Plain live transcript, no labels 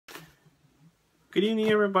Good evening,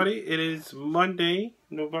 everybody. It is Monday,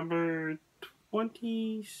 November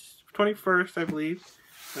 21st, I believe.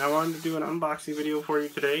 And I wanted to do an unboxing video for you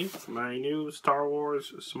today. My new Star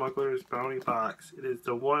Wars Smuggler's Bounty box. It is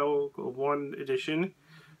the Royal One edition.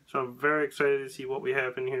 So I'm very excited to see what we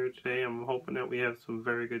have in here today. I'm hoping that we have some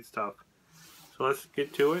very good stuff. So let's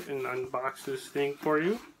get to it and unbox this thing for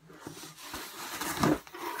you.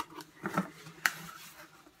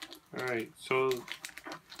 Alright, so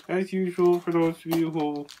as usual, for those of you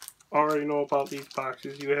who already know about these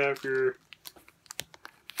boxes, you have your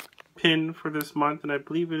pin for this month, and I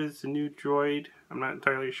believe it is the new droid. I'm not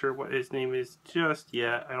entirely sure what his name is just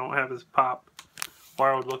yet. I don't have his pop,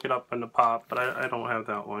 or I would look it up in the pop, but I don't have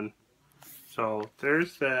that one. So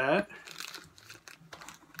there's that.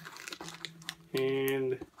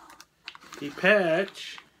 And the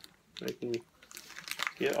patch, I can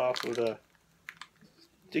get off of the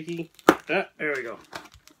sticky. There we go.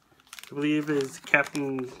 I believe is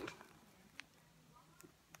Captain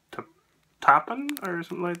Toppin or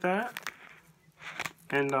something like that.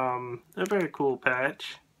 And a very cool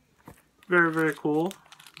patch. Very, very cool.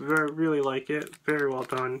 Really like it. Very well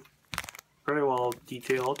done. Very well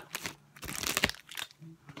detailed.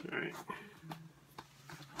 Alright.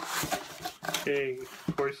 Okay,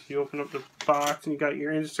 of course you open up the box and you got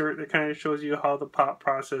your insert that kind of shows you how the pop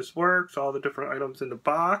process works, all the different items in the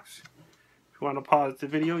box. If you want to pause the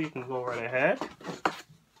video, you can go right ahead.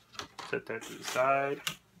 Set that to the side.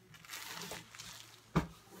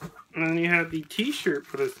 And then you have the t-shirt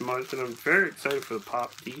for this month, and I'm very excited for the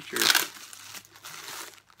pop t-shirt.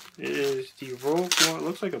 It is the Rogue One. It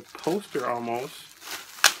looks like a poster almost.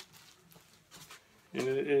 And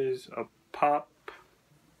it is a pop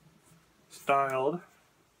styled.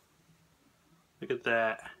 Look at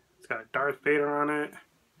that. It's got Darth Vader on it.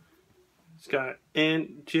 It's got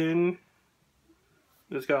Aunt Jin.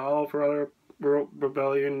 It's got all of her other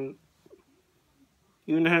rebellion.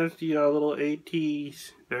 Even has the little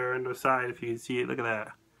ATs there on the side, if you can see it. Look at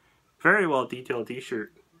that. Very well detailed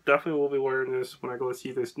t-shirt. Definitely will be wearing this when I go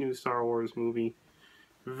see this new Star Wars movie.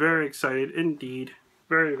 Very excited indeed.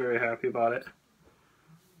 Very, very happy about it.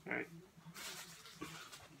 Alright.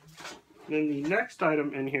 Then the next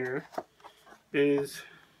item in here is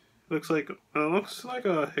looks like a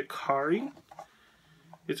Hikari.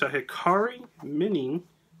 It's a Hikari Mini.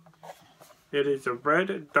 It is a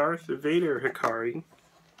red Darth Vader Hikari.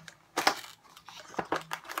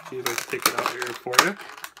 See if I can take it out here for you.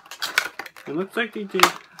 It looks like they did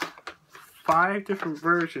 5 different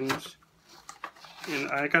versions, and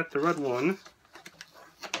I got the red one.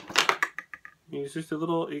 He's just a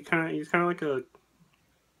little. He's kind of like a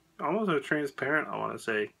almost a transparent. I want to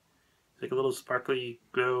say, it's like a little sparkly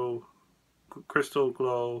glow, crystal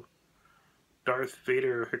glow, Darth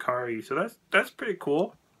Vader Hikari. So that's pretty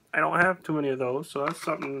cool. I don't have too many of those, so that's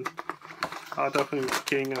something I'll definitely be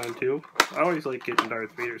getting on to. I always like getting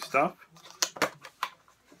Darth Vader stuff.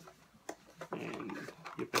 And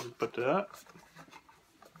you can put that up.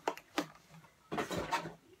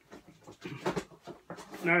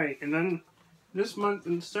 Alright, and then this month,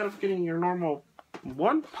 instead of getting your normal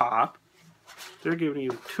 1 pop, they're giving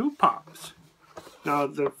you 2 pops. Now,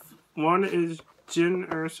 the one is Jyn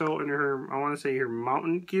Erso in her, I want to say her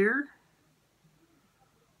mountain gear.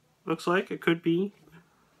 Looks like it could be.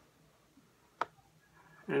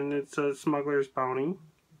 And it's a Smuggler's Bounty.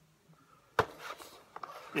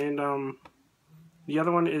 And the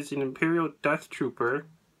other one is an Imperial Death Trooper.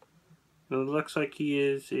 And it looks like he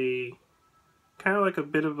is a kind of like a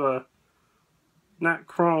bit of a, not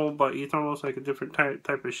chrome, but he's almost like a different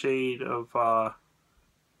type of shade of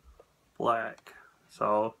black.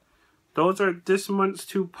 So those are this month's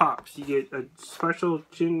 2 pops. You get a special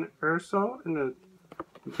Jyn Erso and a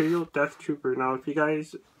Imperial Death Trooper. Now, if you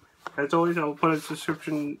guys, as always, I'll put a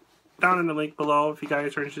description down in the link below if you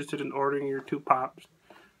guys are interested in ordering your 2 pops,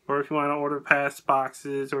 or if you want to order past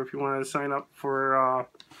boxes, or if you want to sign up for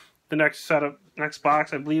the next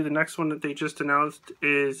box. I believe the next one that they just announced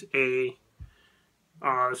is a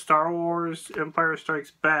Star Wars Empire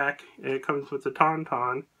Strikes Back, and it comes with the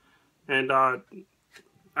Tauntaun, and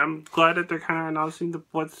I'm glad that they're kind of announcing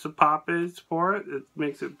what the pop is for it. It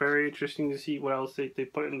makes it very interesting to see what else they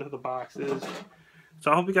put into the boxes.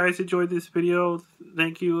 So I hope you guys enjoyed this video.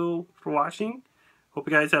 Thank you for watching. Hope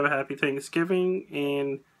you guys have a happy Thanksgiving.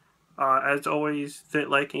 And as always, hit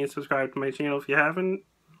like and subscribe to my channel if you haven't.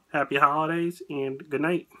 Happy holidays and good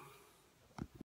night.